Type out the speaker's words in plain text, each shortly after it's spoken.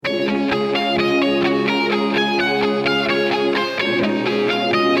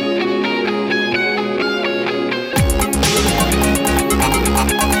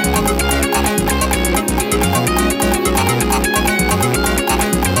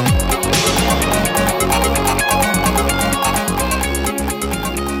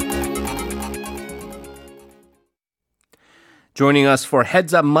Joining us for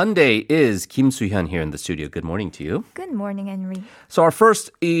Heads Up Monday is Kim Soo-hyun here in the studio. Good morning to you. Good morning, Henry. So our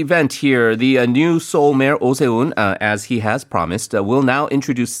first event here, the new Seoul Mayor Oh Se-un, as he has promised, will now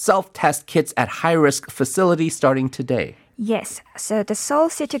introduce self-test kits at high-risk facilities starting today. Yes, so the Seoul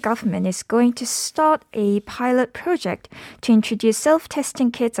city government is going to start a pilot project to introduce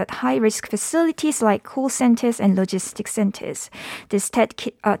self-testing kits at high-risk facilities like call centers and logistics centers. This test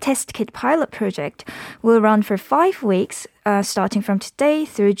kit pilot project will run for 5 weeks, starting from today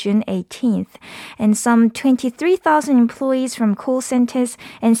through June 18th. And some 23,000 employees from call centers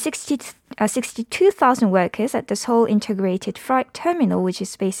and 62,000 workers at the Seoul Integrated Freight Terminal, which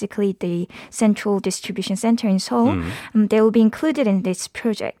is basically the central distribution center in Seoul, they will be included in this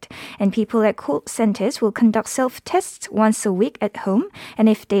project. And people at call centers will conduct self-tests once a week at home. And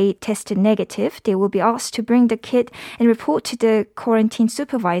if they tested negative, they will be asked to bring the kit and report to the quarantine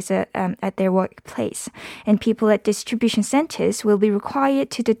supervisor at their workplace. And people at distribution centers will be required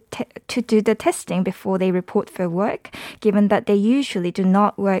to do the testing before they report for work, given that they usually do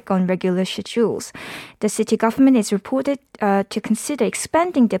not work on regular schedules. The city government is reported to consider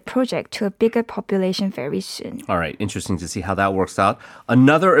expanding the project to a bigger population very soon. All right, interesting to see how that works out.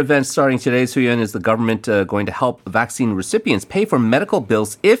 Another event starting today, Soo-hyun, is the government going to help vaccine recipients pay for medical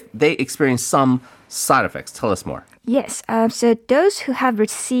bills if they experience some side effects. Tell us more. Yes, so those who have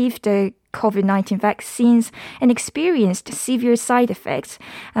received the COVID-19 vaccines and experienced severe side effects,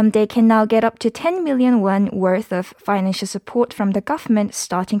 they can now get up to 10 million won worth of financial support from the government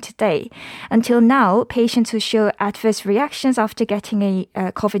starting today. Until now, patients who show adverse reactions after getting a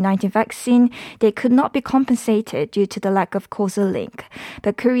COVID-19 vaccine, they could not be compensated due to the lack of causal link.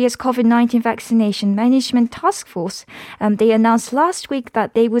 But Korea's COVID-19 vaccination management task force, they announced last week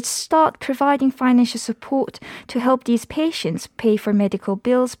that they would start providing financial support to help these patients pay for medical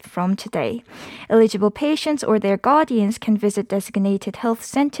bills from today. Eligible patients or their guardians can visit designated health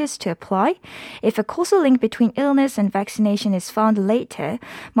centers to apply. If a causal link between illness and vaccination is found later,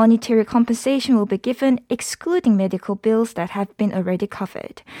 monetary compensation will be given, excluding medical bills that have been already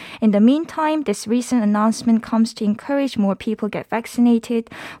covered. In the meantime, this recent announcement comes to encourage more people get vaccinated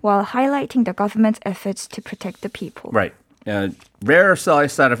while highlighting the government's efforts to protect the people. Right. Rare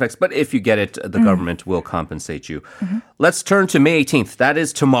side effects, but if you get it, the government will compensate you. Let's turn to May 18th. That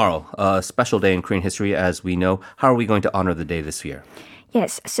is tomorrow, a special day in Korean history, as we know. How are we going to honor the day this year?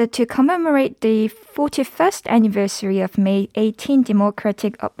 Yes, so to commemorate the 41st anniversary of May 18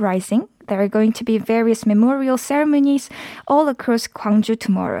 Democratic Uprising, there are going to be various memorial ceremonies all across Gwangju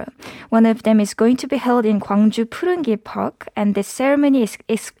tomorrow. One of them is going to be held in Gwangju Purungil Park, and this ceremony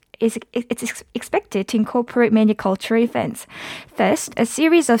is expected to incorporate many cultural events. First, a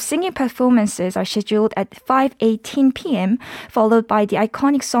series of singing performances are scheduled at 5:18 p.m., followed by the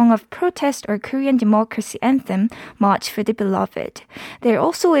iconic song of protest or Korean democracy anthem, March for the Beloved. There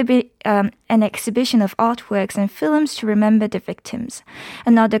also will be an exhibition of artworks and films to remember the victims.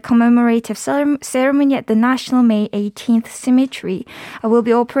 Another commemorative ceremony at the National May 18th Cemetery will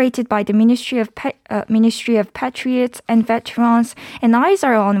be operated by the Ministry of Patriots and Veterans, and eyes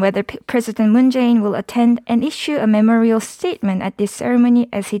are on whether President Moon Jae-in will attend and issue a memorial statement at this ceremony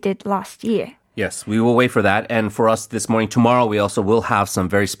as he did last year. Yes, we will wait for that. And for us this morning, tomorrow, we also will have some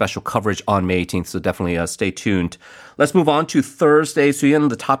very special coverage on May 18th, so definitely stay tuned. Let's move on to Thursday. Soo-hyun,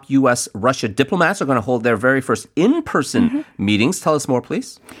 the top U.S.-Russia diplomats are going to hold their very first in-person meetings. Tell us more,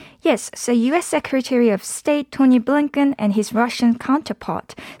 please. Yes, so U.S. Secretary of State Tony Blinken and his Russian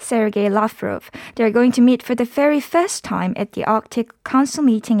counterpart, Sergei Lavrov, they're going to meet for the very first time at the Arctic Council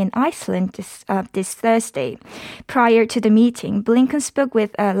meeting in Iceland this Thursday. Prior to the meeting, Blinken spoke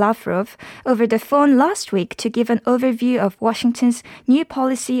with Lavrov over the phone last week to give an overview of Washington's new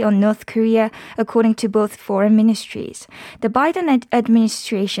policy on North Korea, according to both foreign ministries. The Biden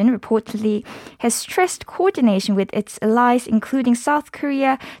administration reportedly has stressed coordination with its allies, including South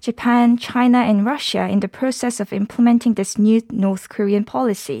Korea, Japan, China, and Russia in the process of implementing this new North Korean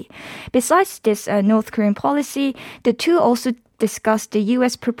policy. Besides this North Korean policy, the two also discussed the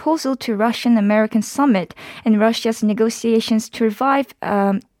U.S. proposal to Russian-American summit and Russia's negotiations to revive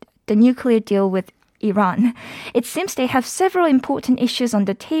the nuclear deal with Iran. It seems they have several important issues on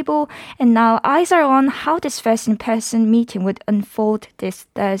the table, and now eyes are on how this first in-person meeting would unfold this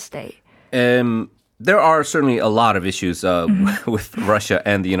Thursday. there are certainly a lot of issues with Russia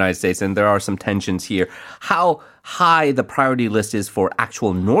and the United States, and there are some tensions here. How high the priority list is for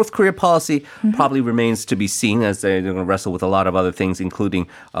actual North Korea policy probably remains to be seen, as they're going to wrestle with a lot of other things, including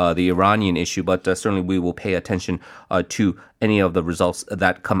the Iranian issue. But certainly we will pay attention to any of the results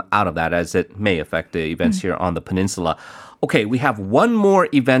that come out of that, as it may affect the events here on the peninsula. Okay, we have one more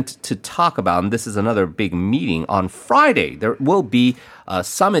event to talk about, and this is another big meeting. On Friday, there will be a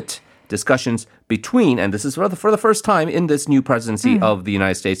summit discussions between, and this is for the first time in this new presidency of the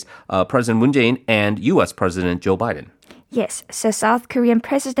United States, President Moon Jae-in and U.S. President Joe Biden. Yes, so South Korean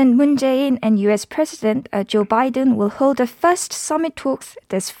President Moon Jae-in and U.S. President Joe Biden will hold the first summit talks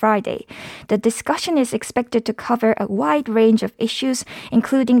this Friday. The discussion is expected to cover a wide range of issues,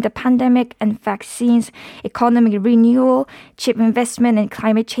 including the pandemic and vaccines, economic renewal, chip investment, and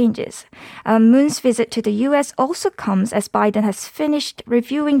climate changes. Moon's visit to the U.S. also comes as Biden has finished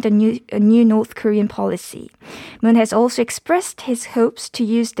reviewing the new North Korean policy. Moon has also expressed his hopes to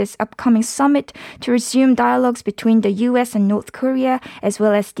use this upcoming summit to resume dialogues between the U.S. and North Korea, as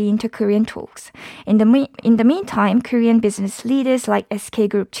well as the inter-Korean talks. In the meantime, Korean business leaders like SK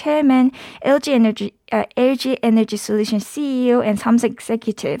Group Chairman, LG Energy Solutions CEO, and some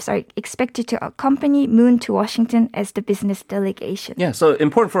executives are expected to accompany Moon to Washington as the business delegation. Yeah, so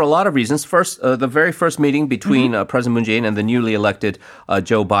important for a lot of reasons. First, the very first meeting between President Moon Jae-in and the newly elected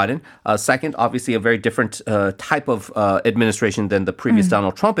Joe Biden. Second, obviously a very different type of administration than the previous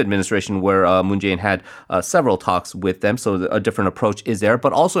Donald Trump administration, where Moon Jae-in had several talks with them. So a different approach is there.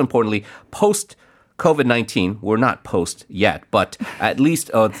 But also importantly, post-COVID-19, we're not post yet, but at least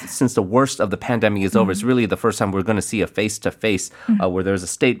since the worst of the pandemic is over, it's really the first time we're going to see a face-to-face where there's a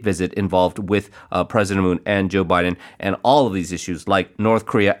state visit involved with President Moon and Joe Biden, and all of these issues like North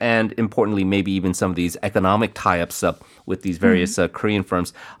Korea, and importantly, maybe even some of these economic tie-ups with these various Korean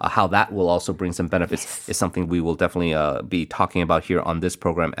firms, how that will also bring some benefits is something we will definitely be talking about here on this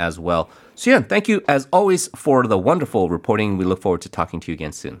program as well. Soo-yeon, thank you as always for the wonderful reporting. We look forward to talking to you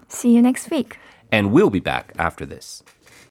again soon. See you next week. And we'll be back after this.